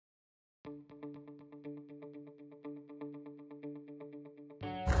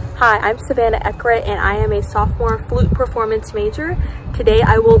Hi, I'm Savannah Eckert and I am a sophomore flute performance major. Today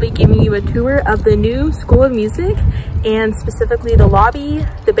I will be giving you a tour of the new School of Music and specifically the lobby,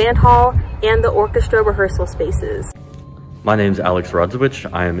 the band hall, and the orchestra rehearsal spaces. My name is Alex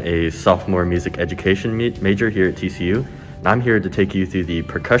Rodzowicz. I am a sophomore music education major here at TCU, and I'm here to take you through the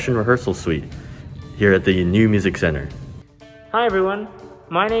percussion rehearsal suite here at the new Music Center. Hi everyone,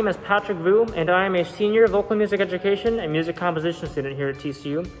 my name is Patrick Vu and I am a senior vocal music education and music composition student here at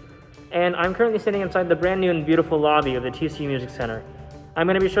TCU. And I'm currently sitting inside the brand new and beautiful lobby of the TCU Music Center. I'm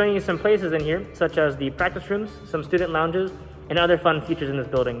going to be showing you some places in here, such as the practice rooms, some student lounges, and other fun features in this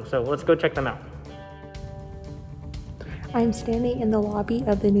building. So let's go check them out. I'm standing in the lobby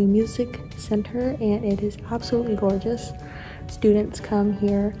of the new Music Center and it is absolutely gorgeous. Students come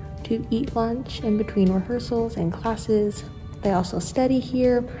here to eat lunch in between rehearsals and classes. They also study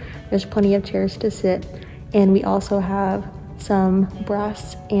here. There's plenty of chairs to sit, and we also have some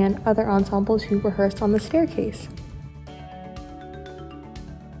brass and other ensembles who rehearse on the staircase.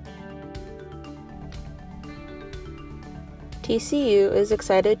 TCU is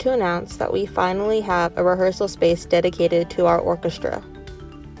excited to announce that we finally have a rehearsal space dedicated to our orchestra.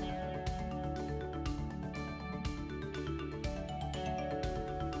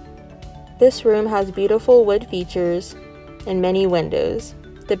 This room has beautiful wood features and many windows.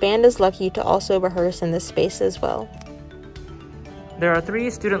 The band is lucky to also rehearse in this space as well. There are 3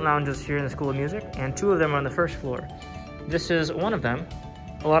 student lounges here in the School of Music, and 2 of them are on the first floor. This is one of them.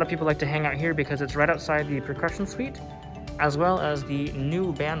 A lot of people like to hang out here because it's right outside the percussion suite, as well as the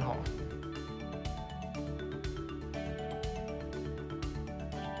new band hall.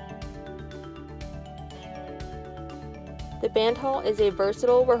 The band hall is a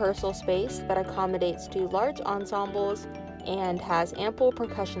versatile rehearsal space that accommodates to large ensembles and has ample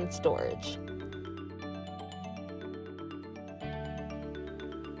percussion storage.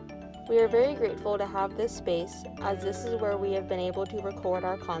 We are very grateful to have this space, as this is where we have been able to record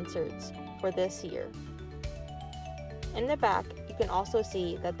our concerts for this year. In the back, you can also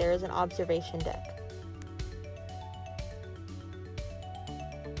see that there is an observation deck.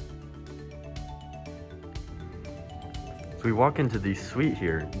 As we walk into the suite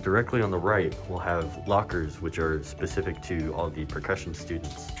here, directly on the right, we'll have lockers which are specific to all the percussion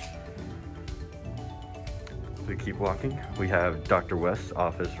students. We keep walking. We have Dr. West's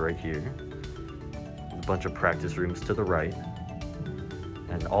office right here. There's a bunch of practice rooms to the right.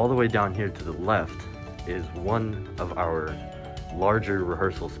 And all the way down here to the left is one of our larger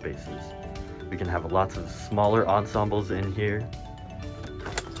rehearsal spaces. We can have lots of smaller ensembles in here.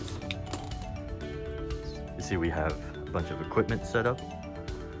 You see we have a bunch of equipment set up,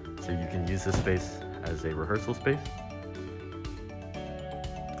 so you can use this space as a rehearsal space.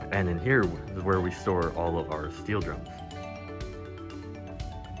 And in here is where we store all of our steel drums.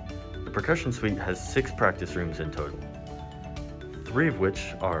 The percussion suite has 6 practice rooms in total, 3 of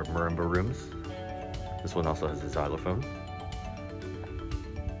which are marimba rooms. This one also has a xylophone.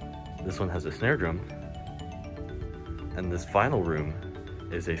 This one has a snare drum. And this final room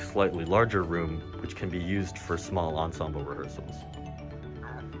is a slightly larger room which can be used for small ensemble rehearsals.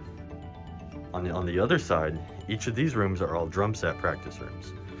 On the other side, each of these rooms are all drum set practice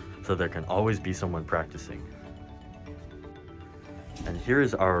rooms, so there can always be someone practicing. And here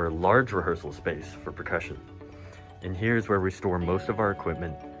is our large rehearsal space for percussion. And here is where we store most of our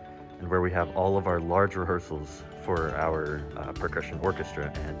equipment and where we have all of our large rehearsals for our percussion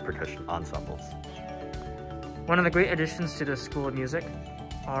orchestra and percussion ensembles. One of the great additions to the School of Music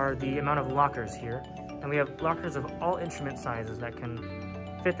are the amount of lockers here. And we have lockers of all instrument sizes that can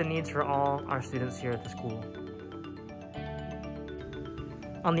fit the needs for all our students here at the school.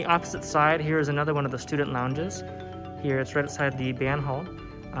 On the opposite side, here is another one of the student lounges. Here it's right outside the band hall.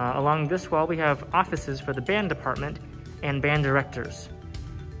 Along this wall, we have offices for the band department and band directors.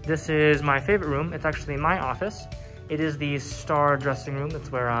 This is my favorite room. It's actually my office. It is the star dressing room.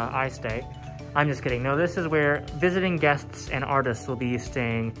 That's where I stay. I'm just kidding. No, this is where visiting guests and artists will be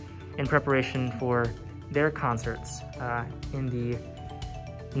staying in preparation for their concerts in the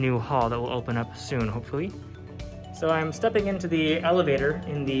new hall that will open up soon, hopefully. So I'm stepping into the elevator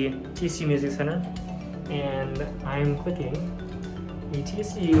in the TCU Music Center, and I'm clicking the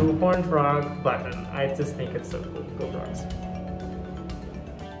TCU Horned Frog button. I just think it's so cool. Go Frogs.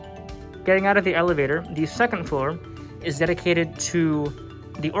 Getting out of the elevator, the second floor is dedicated to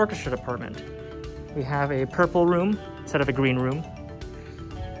the orchestra department. We have a purple room instead of a green room,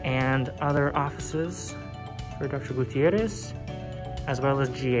 and other offices for Dr. Gutierrez, as well as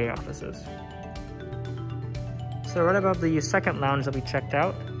GA offices. So right above the second lounge that we checked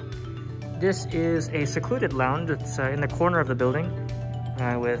out, This is a secluded lounge. It's in the corner of the building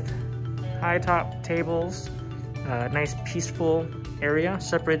with high top tables, nice peaceful area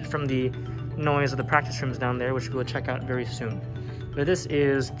separated from the noise of the practice rooms down there, which we'll check out very soon. But this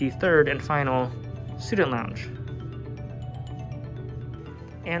is the third and final student lounge.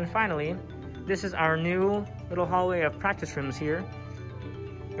 And finally, this is our new little hallway of practice rooms here,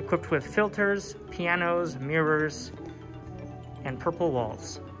 equipped with filters, pianos, mirrors, and purple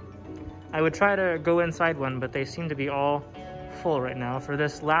walls. I would try to go inside one, but they seem to be all full right now. For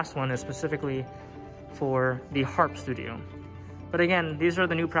this last one is specifically for the harp studio. But again, these are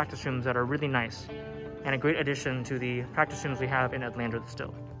the new practice rooms that are really nice and a great addition to the practice rooms we have in Atlanta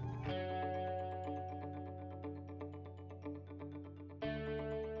still.